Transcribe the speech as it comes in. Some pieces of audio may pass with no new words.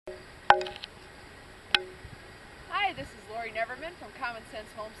Lori Neverman from Common Sense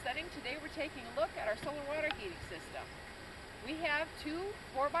Homesteading. Today we're taking a look at our solar water heating system. We have two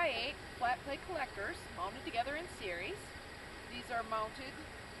 4x8 flat plate collectors mounted together in series. These are mounted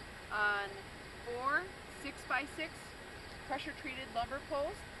on 4 6x6 pressure treated lumber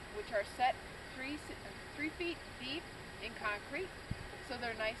posts, which are set 3 feet deep in concrete. So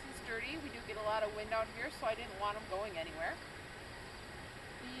they're nice and sturdy. We do get a lot of wind out here, so I didn't want them going anywhere.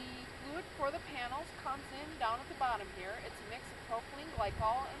 The fluid for the panels comes in down at the bottom here. It's a mix of propylene,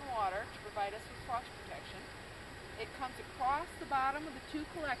 glycol, and water to provide us with frost protection. It comes across the bottom of the two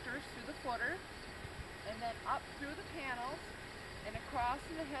collectors through the footer, and then up through the panels, and across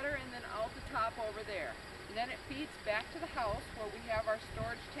in the header, and then out the top over there. And then it feeds back to the house where we have our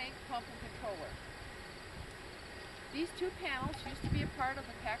storage tank, pump, and controller. These two panels used to be a part of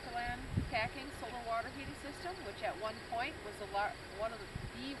the Packerland Solar Water Heating System, which at one point was one of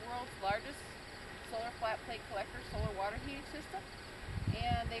the world's largest solar flat plate collector solar water heating system.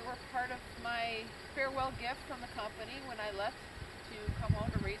 And they were part of my farewell gift from the company when I left to come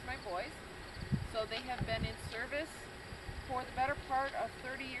home to raise my boys. So they have been in service for the better part of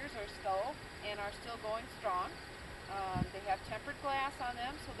 30 years or so and are still going strong. They have tempered glass on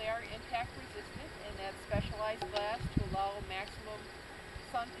them, so they are impact resistant, and that's specialized glass to allow maximum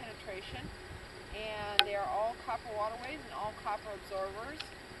sun penetration. And they are all copper waterways and all copper absorbers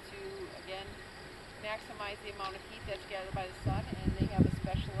to, again, maximize the amount of heat that's gathered by the sun. And they have a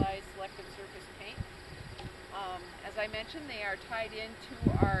specialized selective surface paint. As I mentioned, they are tied into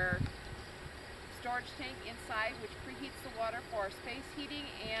our storage tank inside, which preheats the water for our space heating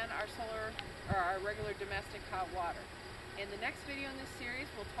and our regular domestic hot water. In the next video in this series,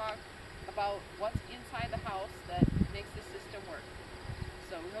 we'll talk about what's inside the house that makes the system work.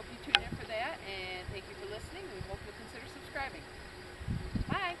 So we hope you tune in for that, and thank you for listening. We hope you'll consider subscribing.